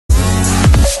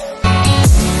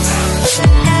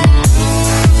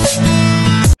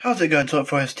How's it going, Top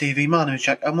Forest TV? My name is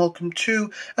Jack, and welcome to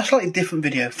a slightly different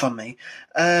video from me.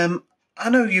 I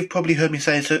know you've probably heard me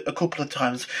say this a couple of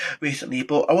times recently,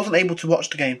 but I wasn't able to watch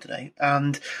the game today,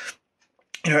 and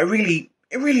it really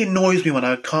annoys me when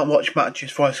I can't watch matches,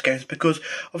 Forest games, because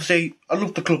obviously I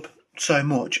love the club so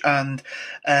much, and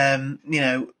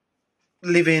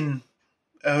living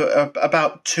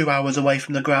about 2 hours away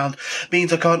from the ground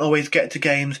means I can't always get to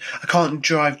games. I can't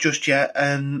drive just yet,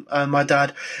 and my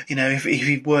dad, if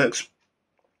he works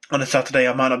on a Saturday,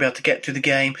 I might not be able to get to the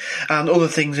game, and other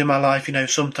things in my life.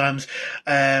 Sometimes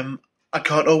I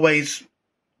can't always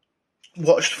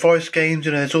watch the Forest games.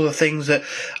 There's other things that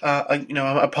I'm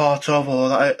a part of, or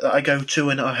that I go to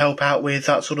and I help out with,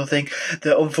 that sort of thing,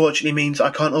 that unfortunately means I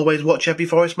can't always watch every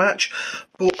Forest match.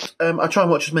 But I try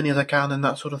and watch as many as I can and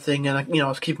that sort of thing. And I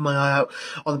was keeping my eye out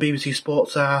on the BBC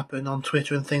Sports app and on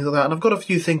Twitter and things like that. And I've got a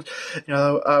few things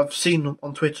I've seen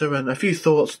on Twitter, and a few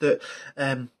thoughts that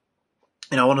I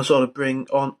want to sort of bring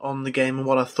on the game and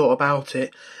what I thought about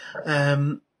it.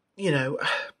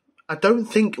 I don't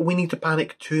think we need to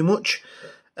panic too much.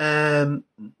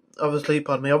 Obviously,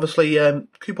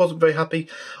 Coop wasn't very happy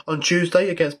on Tuesday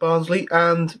against Barnsley,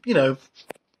 and you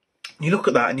look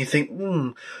at that and you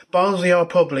think, Barnsley are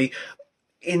probably,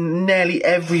 in nearly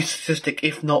every statistic,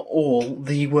 if not all,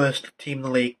 the worst team in the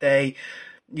league. They're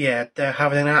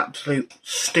having an absolute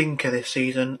stinker this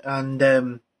season, and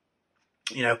I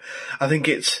think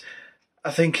it's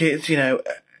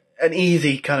an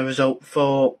easy kind of result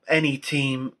for any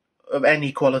team of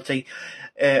any quality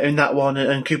in that one,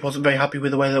 and Coop wasn't very happy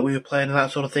with the way that we were playing and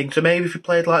that sort of thing. So maybe if we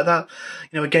played like that,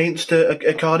 against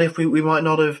a Cardiff, we might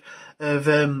not have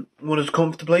won as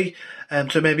comfortably.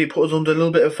 So maybe it put us under a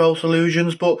little bit of false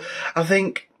illusions. But I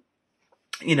think,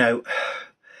 I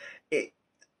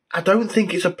don't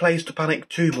think it's a place to panic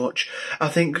too much. I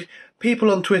think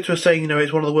people on Twitter are saying,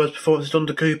 it's one of the worst performances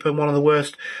under Cooper and one of the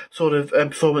worst sort of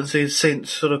performances since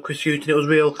sort of Chris Hughton. It was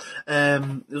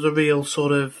a real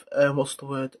sort of, what's the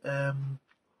word? My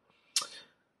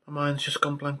mind's just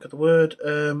gone blank at the word.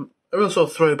 A real sort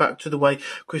of throwback to the way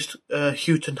Chris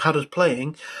Hughton had us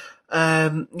playing.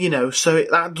 So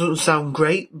that doesn't sound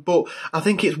great, but I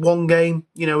think it's one game.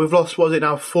 We've lost,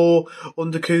 4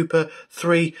 under Cooper,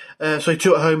 3, 2 at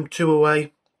home, 2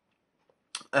 away.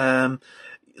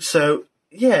 So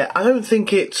yeah, I don't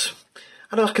think it's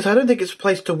a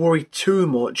place to worry too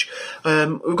much.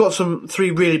 We've got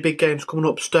 3 really big games coming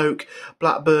up: Stoke,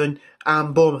 Blackburn,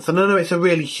 and Bournemouth. And I know it's a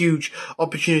really huge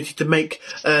opportunity to make,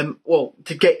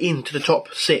 to get into the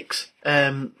top 6,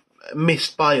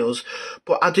 missed by us.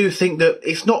 But I do think that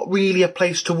it's not really a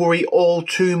place to worry all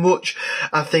too much.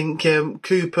 I think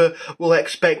Cooper will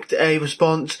expect a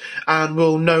response, and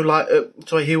will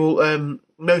he will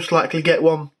most likely get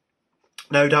one.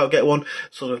 No doubt get one.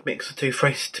 Sort of mix the two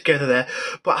phrases together there.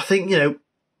 But I think,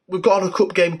 we've got a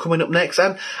cup game coming up next,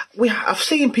 and I've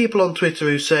seen people on Twitter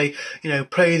who say,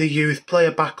 play the youth, play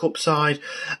a backup side,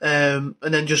 and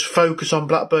then just focus on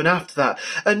Blackburn after that.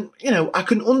 And, I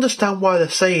can understand why they're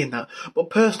saying that, but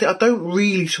personally, I don't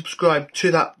really subscribe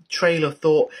to that trail of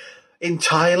thought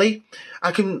entirely.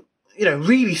 I can,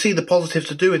 really see the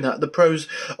positives of doing that, the pros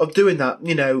of doing that,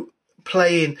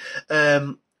 playing,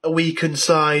 a weakened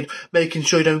side, making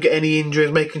sure you don't get any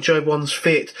injuries, making sure everyone's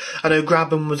fit. I know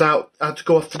Grabban was out, had to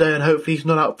go off today, and hopefully he's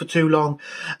not out for too long.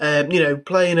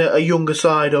 Playing a younger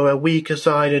side or a weaker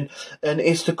side, and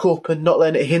it's the cup, and not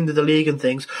letting it hinder the league and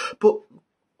things. But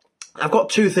I've got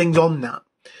 2 things on that.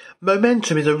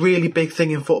 Momentum is a really big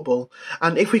thing in football,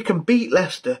 and if we can beat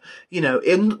Leicester,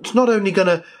 it's not only going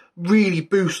to really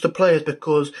boost the players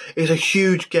because it's a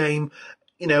huge game.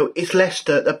 It's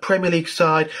Leicester, the Premier League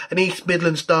side, an East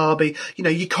Midlands derby.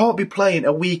 You can't be playing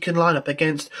a weakened lineup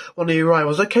against one of your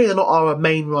rivals. Okay, they're not our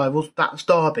main rivals, that's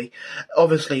Derby,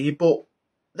 obviously, but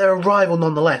they're a rival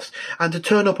nonetheless. And to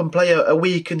turn up and play a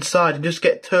weakened side and just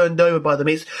get turned over by them,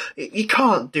 you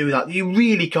can't do that. You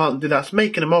really can't do that. It's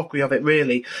making a mockery of it,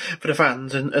 really, for the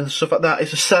fans and stuff like that.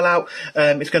 It's a sellout.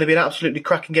 It's going to be an absolutely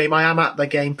cracking game. I am at the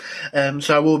game,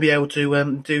 so I will be able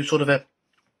to do sort of a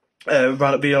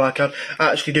write up video like I'd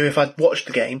actually do if I'd watched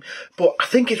the game. But I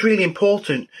think it's really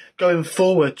important going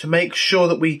forward to make sure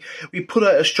that we put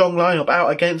a strong lineup out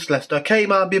against Leicester. Okay, it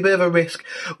might be a bit of a risk,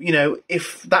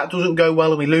 if that doesn't go well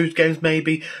and we lose games,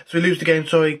 maybe, so we lose the game,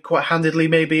 quite handedly,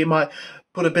 maybe it might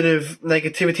put a bit of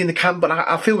negativity in the camp. But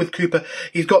I feel with Cooper,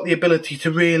 he's got the ability to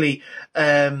really,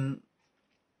 what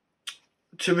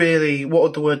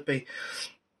would the word be?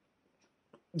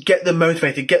 Get them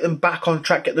motivated, get them back on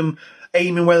track, get them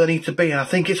aiming where they need to be. And I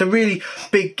think it's a really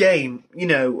big game,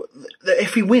 that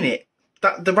if we win it,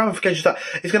 that the ramifications that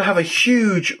it's going to have a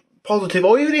huge positive,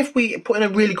 or even if we put in a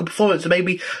really good performance and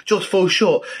maybe just fall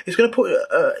short, it's going to put,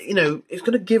 it's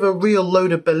going to give a real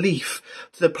load of belief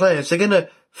to the players. They're going to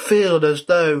feel as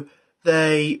though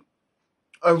they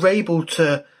are able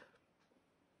to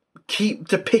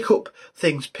pick up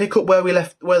things, pick up where they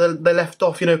left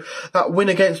off. That win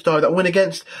against Derby, that win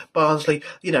against Barnsley.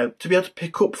 To be able to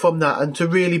pick up from that and to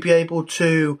really be able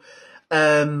to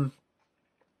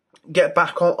get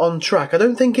back on track. I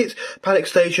don't think it's panic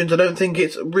stations. I don't think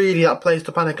it's really that place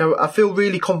to panic. I feel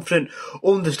really confident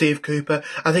under Steve Cooper.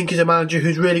 I think he's a manager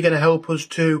who's really going to help us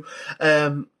to,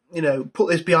 put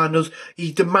this behind us.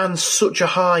 He demands such a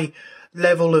high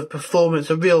level of performance,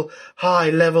 a real high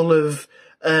level of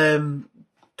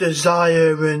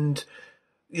desire and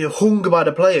hunger by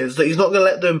the players, that he's not going to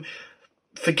let them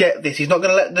forget this. He's not going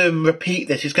to let them repeat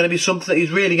this. It's going to be something that he's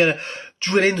really going to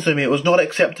drill into them. It was not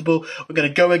acceptable. We're going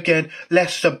to go again.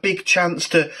 Leicester, a big chance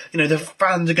to, the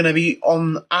fans are going to be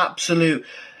on absolute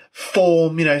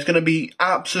form. It's going to be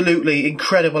absolutely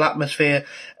incredible atmosphere.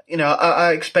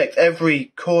 I expect every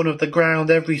corner of the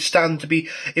ground, every stand to be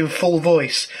in full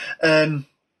voice.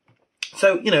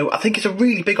 So, I think it's a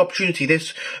really big opportunity,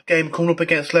 this game coming up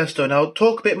against Leicester, and I'll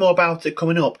talk a bit more about it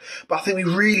coming up, but I think we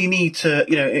really need to,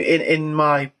 in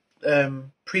my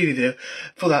preview video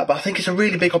for that, but I think it's a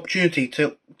really big opportunity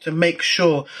to make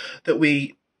sure that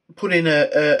we put in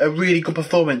a really good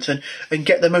performance and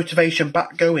get the motivation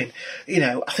back going.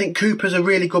 I think Cooper's a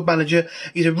really good manager,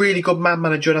 he's a really good man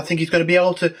manager, and I think he's going to be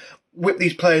able to whip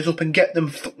these players up and get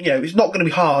them, it's not going to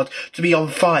be hard to be on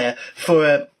fire for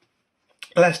a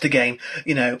Leicester game,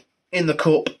 in the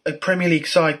Cup, a Premier League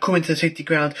side coming to the City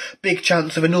Ground, big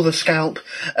chance of another scalp,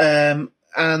 and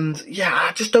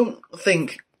I just don't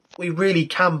think we really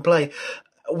can play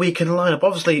a weekend lineup.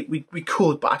 Obviously, we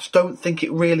could, but I just don't think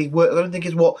it really works. I don't think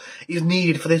it's what is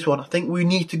needed for this one. I think we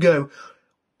need to go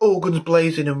all guns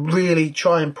blazing and really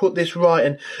try and put this right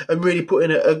and really put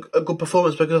in a good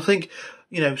performance, because I think,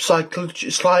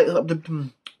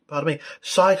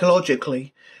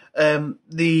 psychologically,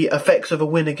 the effects of a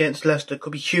win against Leicester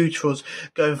could be huge for us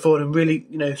going forward and really,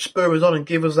 spur us on and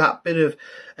give us that bit of,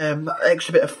 that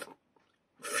extra bit of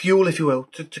fuel, if you will,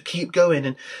 to keep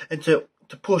going and to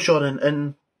push on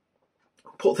and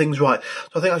put things right.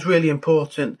 So I think that's really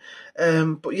important.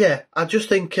 But yeah, I just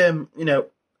think,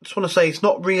 just want to say it's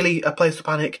not really a place to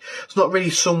panic. It's not really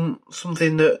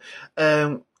something that,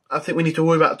 I think we need to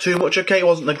worry about too much. Okay, it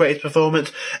wasn't the greatest performance.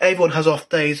 Everyone has off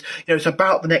days. It's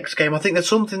about the next game. I think there's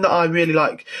something that I really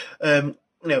like. I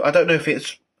don't know if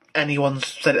it's anyone's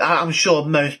said it. I'm sure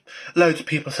loads of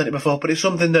people have said it before, but it's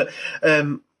something that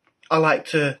I like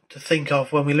to think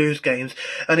of when we lose games.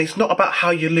 And it's not about how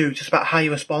you lose, it's about how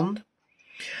you respond.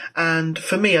 And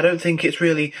for me, I don't think it's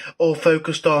really all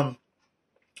focused on,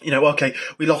 okay,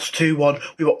 we lost 2-1,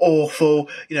 we were awful,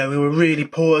 we were really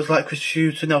poor as like Chris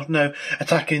Shooter, no,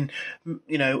 attacking,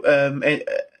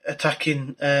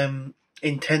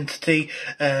 intensity.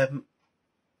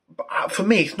 But for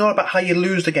me, it's not about how you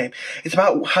lose the game. It's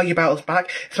about how you bounce back.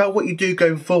 It's about what you do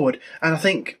going forward. And I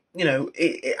think, I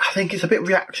think it's a bit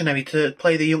reactionary to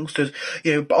play the youngsters,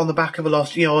 but on the back of a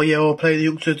loss, or play the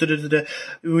youngsters,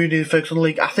 we need to focus on the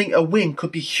league. I think a win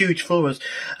could be huge for us.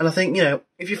 And I think,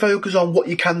 if you focus on what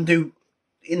you can do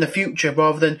in the future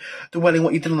rather than dwelling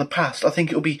what you did in the past, I think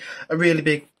it'll be a really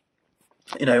big,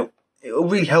 it'll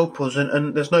really help us,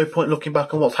 and there's no point looking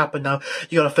back on what's happened now.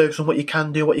 You got to focus on what you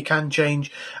can do, what you can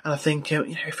change, and I think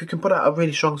if we can put out a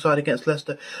really strong side against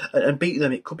Leicester and beat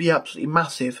them, it could be absolutely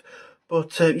massive.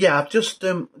 But I've just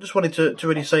wanted to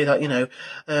really say that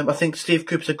I think Steve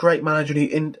Cooper's a great manager,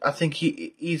 and I think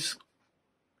he's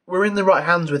we're in the right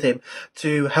hands with him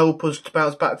to help us to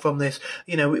bounce back from this.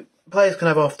 Players can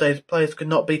have off days, players can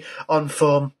not be on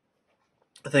form.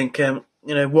 I think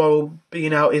Worrell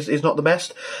being out is not the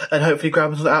best, and hopefully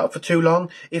Graham's not out for too long.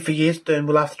 If he is, then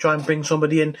we'll have to try and bring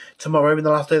somebody in tomorrow in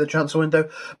the last day of the transfer window.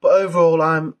 But overall,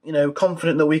 I'm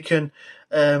confident that we can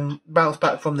bounce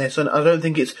back from this, and I don't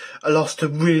think it's a loss to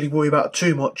really worry about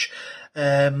too much.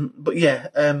 But yeah,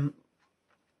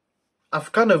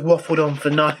 I've kind of waffled on for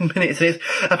 9 minutes. It's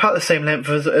about the same length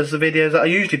as the videos that I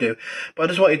usually do. But I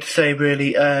just wanted to say,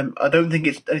 really, I don't think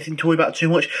it's anything to worry about too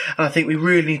much. And I think we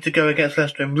really need to go against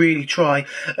Leicester and really try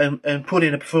and put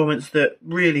in a performance that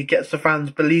really gets the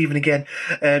fans believing again.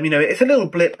 It's a little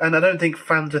blip, and I don't think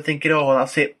fans are thinking, oh,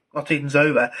 that's it, our season's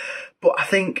over. But I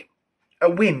think a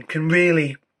win can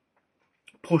really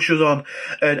push us on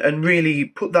and really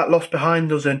put that loss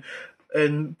behind us and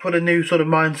put a new sort of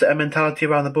mindset and mentality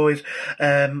around the boys.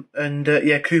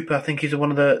 Cooper, I think he's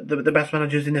one of the best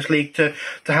managers in this league to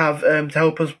have to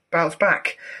help us bounce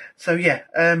back. So yeah,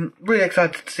 really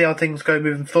excited to see how things go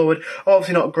moving forward.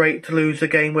 Obviously not great to lose a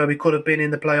game where we could have been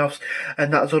in the playoffs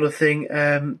and that sort of thing,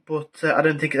 but I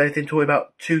don't think it's anything to worry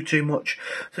about too much.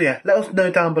 So yeah, let us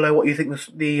know down below what you think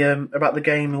about the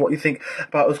game and what you think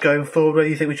about us going forward. Whether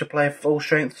you think we should play a full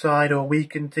strength side or a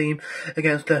weakened team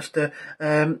against Leicester.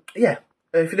 Yeah,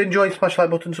 if you'd enjoyed, smash the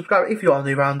like button, subscribe if you are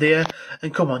new around here,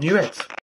 and come on, you Reds.